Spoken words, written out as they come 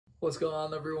What's going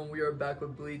on, everyone? We are back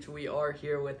with Bleach. We are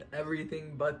here with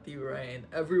Everything But the Rain.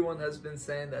 Everyone has been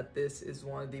saying that this is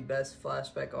one of the best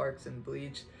flashback arcs in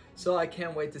Bleach, so I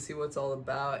can't wait to see what it's all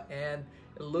about. And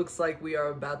it looks like we are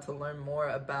about to learn more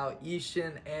about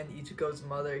ISSHIN and Ichigo's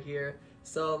mother here,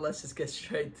 so let's just get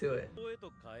straight to it.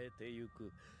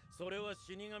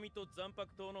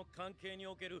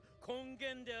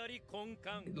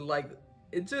 Like,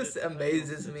 it just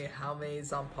amazes me how many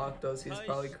Zanpakutos he's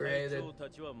probably created.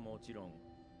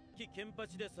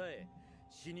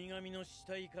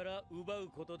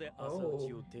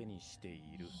 Oh,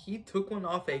 he took one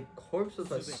off a corpse with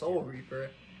a Soul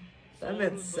Reaper. That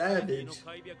man's savage.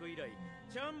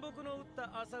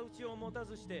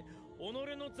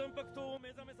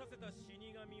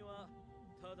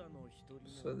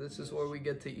 So this is where we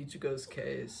get to Ichigo's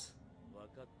case.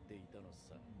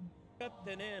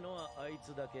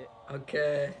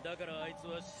 Okay,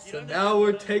 so now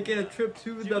we're taking a trip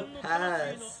to the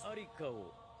past.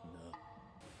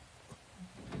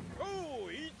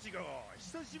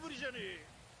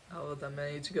 Oh, that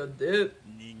man Ichigo did.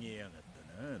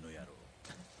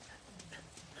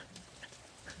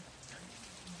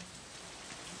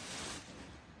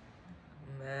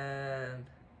 Man,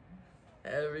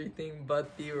 everything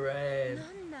but the rain.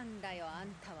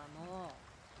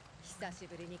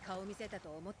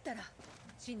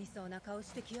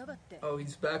 Oh,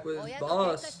 he's back with his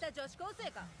boss.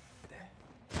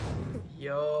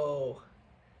 Yo.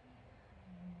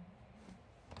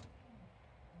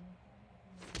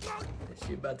 Is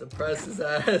she about to press his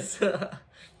ass?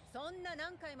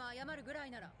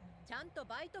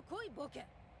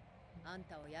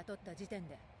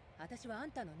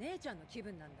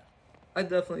 I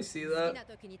definitely see that.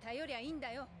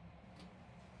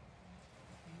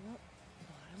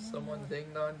 Someone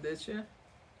ding dong ditching?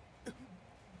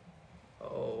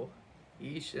 Oh,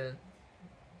 ISSHIN.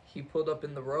 He pulled up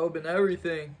in the robe and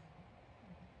everything.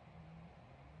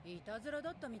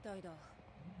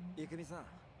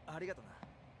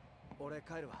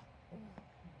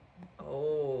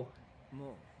 Oh,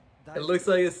 it looks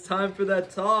like it's time for that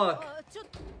talk.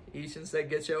 ISSHIN said,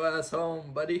 "Get your ass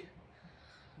home, buddy."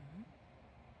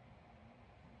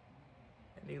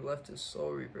 And he left his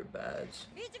Soul Reaper badge.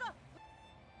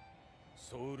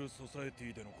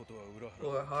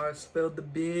 Unohana spilled the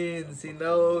beans, he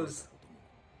knows.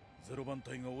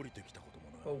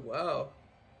 Oh wow.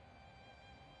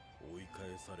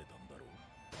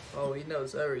 Oh, he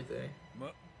knows everything.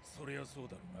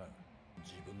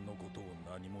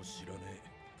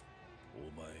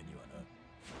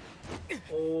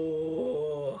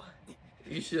 Oh,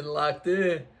 ISSHIN locked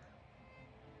in.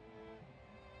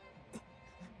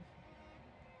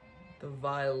 The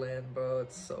violin, bro,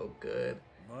 it's so good.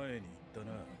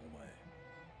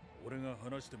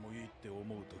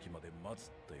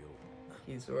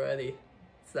 He's ready.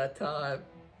 It's that time.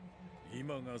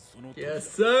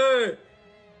 Yes, sir!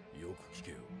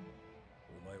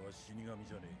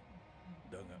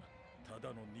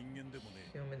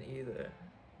 Human either.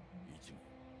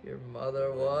 Your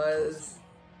mother was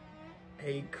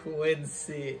a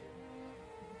Quincy.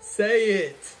 Say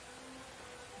it!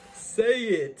 Say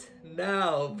it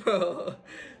now, bro.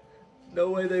 No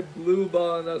way they blue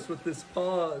balling us with this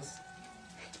pause.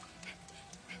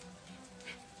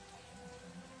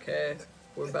 Okay,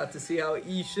 we're about to see how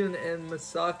ISSHIN and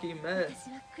Masaki met.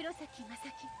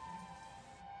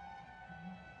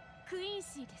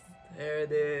 There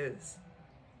it is.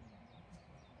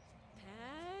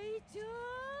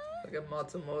 Look at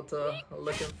Matsumoto,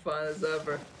 looking fine as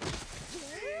ever.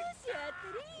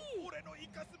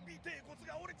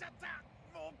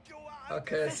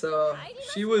 Okay, so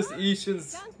she was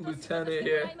ISSHIN's lieutenant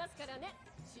here.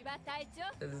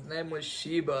 His name was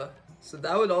Shiba. So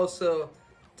that would also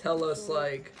tell us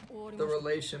like the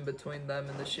relation between them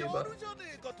and the Shiba.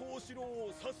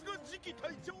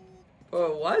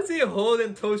 Bro, why is he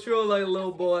holding Toshiro like a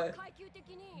little boy?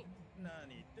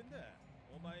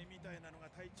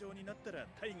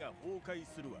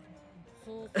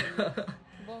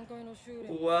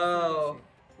 Wow.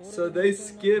 So they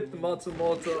skipped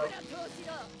Matsumoto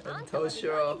and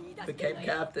Toshiro became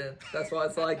captain. That's why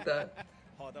it's like that.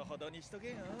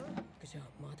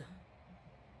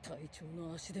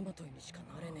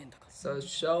 So it's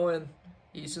showing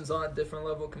ISSHIN's on a different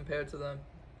level compared to them.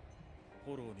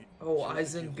 Oh,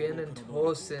 aizen, Gin, and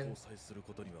Tosin.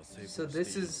 So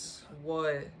this is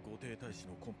what?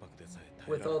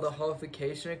 With all the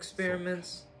holification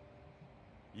experiments?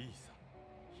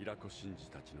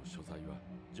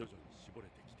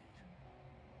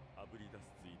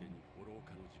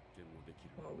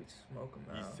 Oh, we smoke him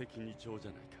out.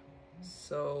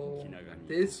 So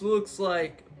this looks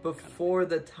like before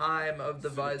the time of the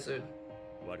visor.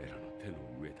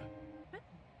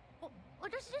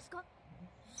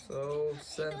 So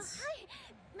since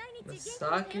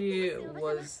Masaki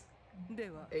was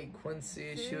a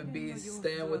Quincy, she would be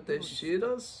staying with the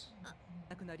Shiras?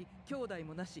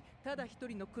 Last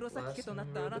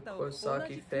member of the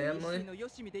Kurosaki family.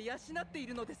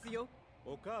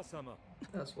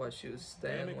 That's why she was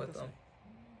staying with them.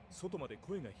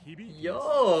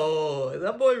 Yo,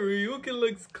 that boy Ryukin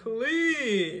looks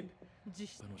clean.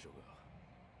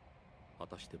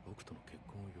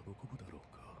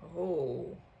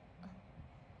 Oh,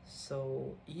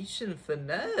 so Isshin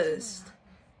finessed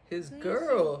his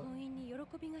girl.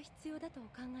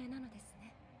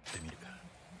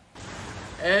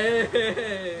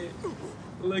 Hey,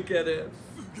 look at him.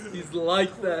 He's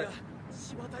like that.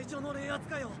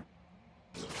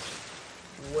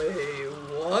 Wait,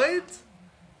 what?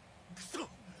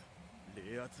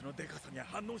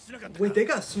 Wait, they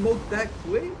got smoked that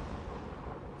quick?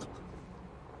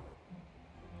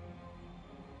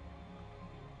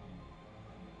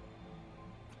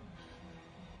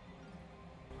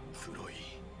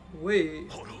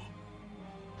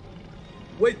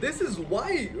 Wait, this is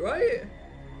white, right?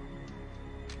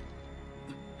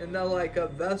 And that like a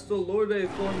Vestal Lorde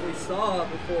form we saw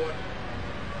before.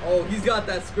 Oh, he's got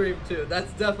that scream too.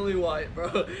 That's definitely white,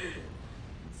 bro.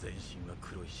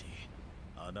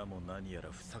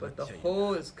 But the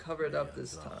hole is covered up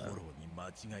this time.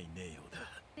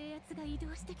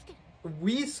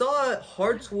 We saw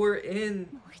hearts were in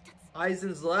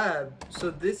Aizen's lab,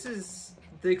 so this is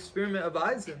the experiment of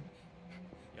Aizen.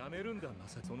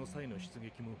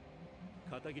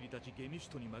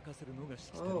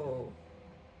 Oh.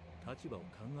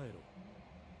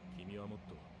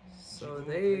 So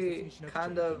they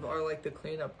kind of are like the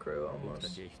cleanup crew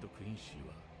almost.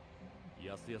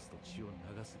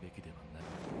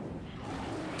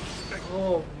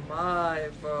 Oh my,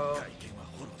 bro.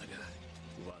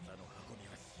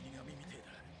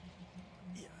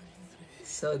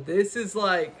 So this is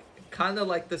like kind of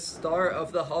like the start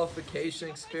of the holification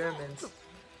experiment.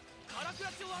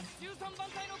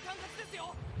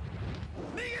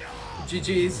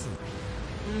 GG's.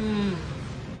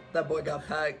 That boy got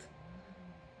packed.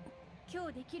 So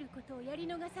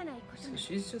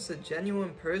she's just a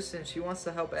genuine person. She wants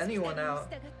to help anyone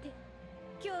out.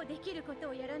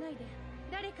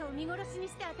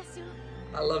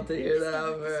 I love to hear that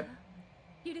out of her.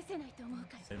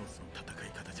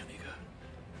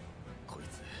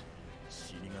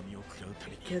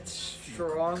 It gets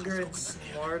stronger and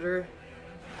smarter.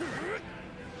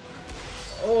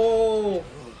 Oh!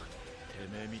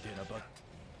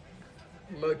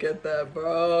 Look at that,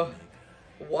 bro.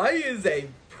 Why is a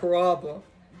problem?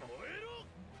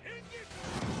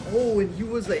 Oh, and he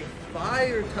was a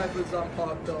fire type of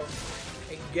Zanpakuto.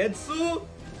 And Getsu?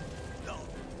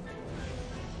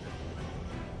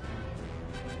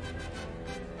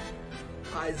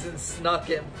 Aizen snuck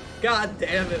him. God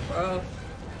damn it, bro.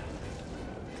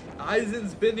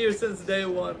 Aizen's been here since day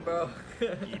one, bro.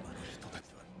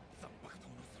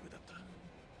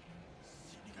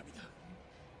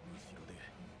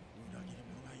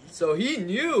 So he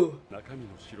knew.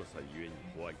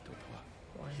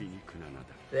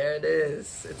 There it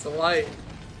is. It's white.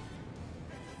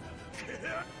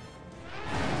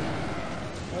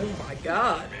 Oh my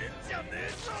god.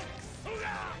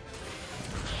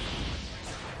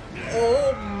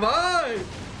 Oh my.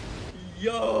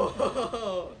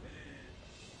 Yo.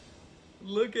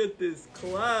 Look at this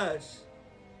clash.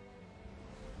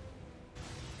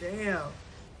 Damn.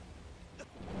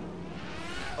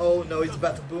 Oh no, he's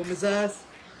about to boom his ass.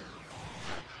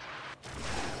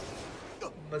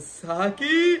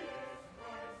 Masaki?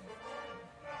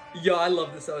 Yo, I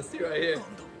love this OST right here.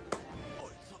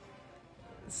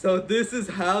 So this is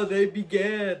how they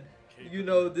began. You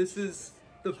know, this is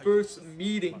the first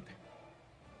meeting.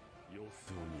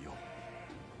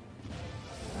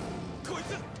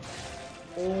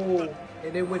 Oh,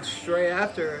 and it went straight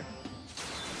after her.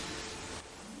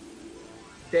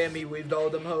 Damn, he weaved all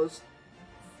them hoes.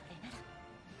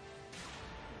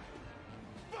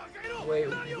 Wait,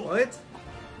 what?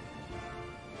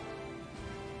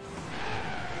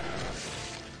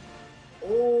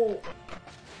 Oh.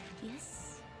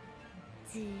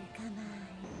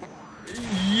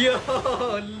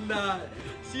 Yo, nah.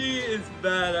 She is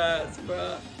badass,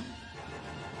 bruh.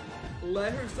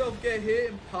 Let herself get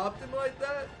hit and popped him like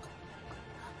that?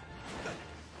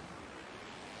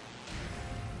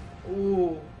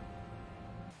 Ooh.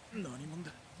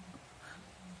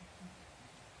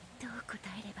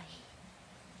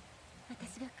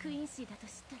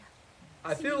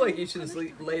 I feel like Isshin's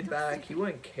laid back. He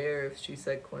wouldn't care if she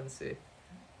said Quincy.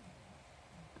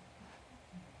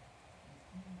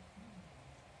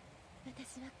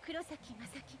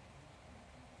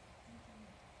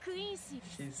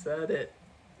 She said it.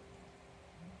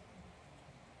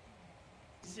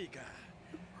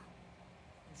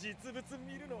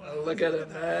 Oh, look at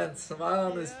him, man.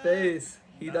 Smile on his face.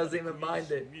 He doesn't even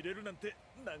mind it.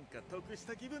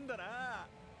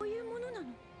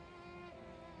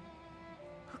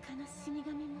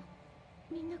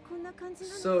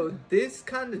 So this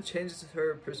kind of changes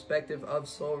her perspective of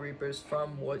Soul Reapers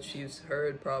from what she's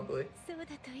heard, probably.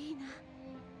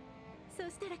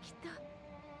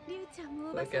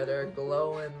 Look at her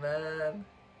glowing, man.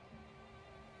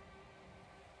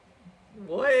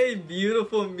 What a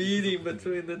beautiful meeting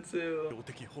between the two.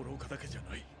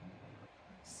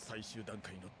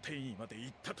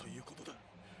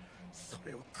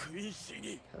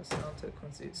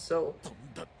 So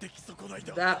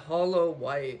that hollow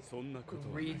white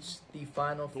reached the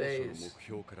final phase.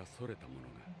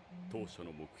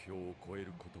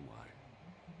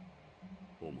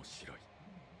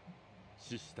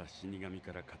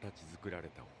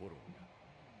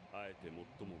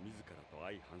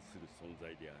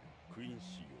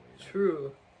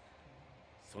 True.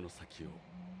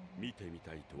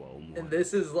 And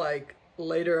this is like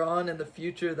later on in the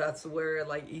future, that's where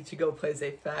like Ichigo plays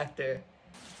a factor.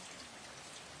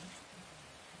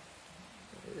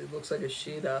 It looks like a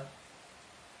Shida.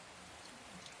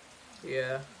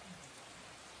 Yeah.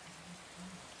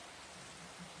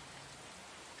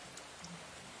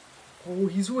 Oh,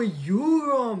 he's with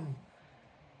Yuram.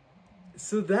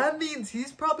 So that means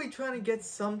he's probably trying to get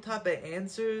some type of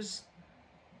answers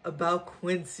about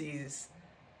Quincy's.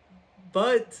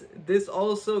 But this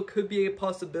also could be a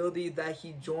possibility that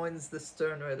he joins the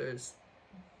Sternritters.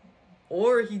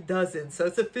 Or he doesn't. So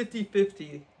it's a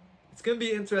 50-50. It's going to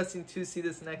be interesting to see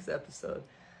this next episode.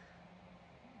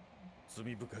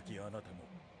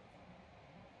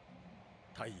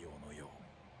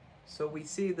 So we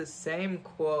see the same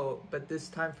quote, but this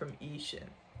time from ISSHIN.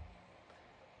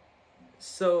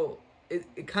 So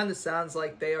it kind of sounds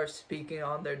like they are speaking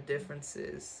on their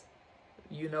differences,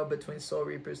 you know, between Soul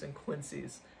Reapers and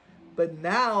Quincy's. But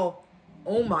now,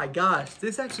 oh my gosh,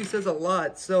 this actually says a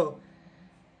lot. So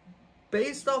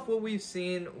based off what we've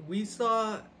seen, we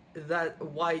saw that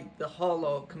white, the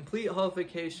hollow, complete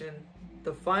hollification,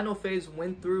 the final phase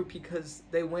went through because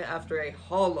they went after a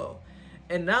hollow.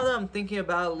 And now that I'm thinking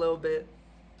about it a little bit,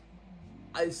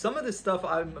 some of the stuff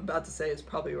I'm about to say is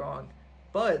probably wrong.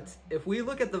 But if we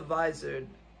look at the visor,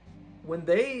 when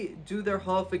they do their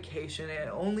hollification, it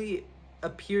only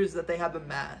appears that they have a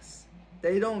mass.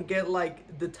 They don't get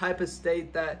like the type of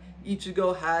state that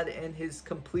Ichigo had in his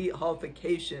complete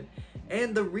hollification.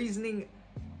 And the reasoning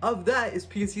of that is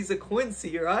because he's a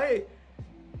Quincy, right?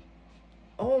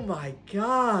 Oh my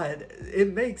god,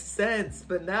 it makes sense.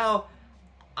 But now,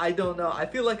 I don't know. I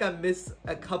feel like I missed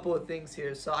a couple of things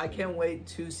here. So I can't wait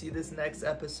to see this next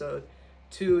episode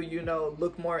to, you know,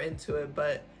 look more into it.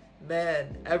 But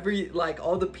man,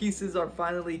 all the pieces are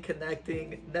finally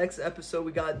connecting. Next episode,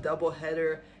 we got a double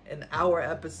header, an hour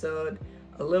episode,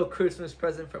 a little Christmas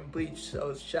present from Bleach.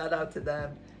 So shout out to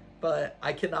them. But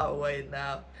I cannot wait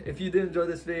now. If you did enjoy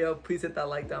this video, please hit that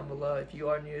like down below. If you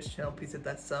are new to this channel, please hit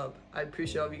that sub. I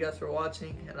appreciate all of you guys for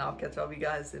watching, and I'll catch all of you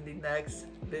guys in the next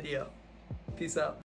video. Peace out.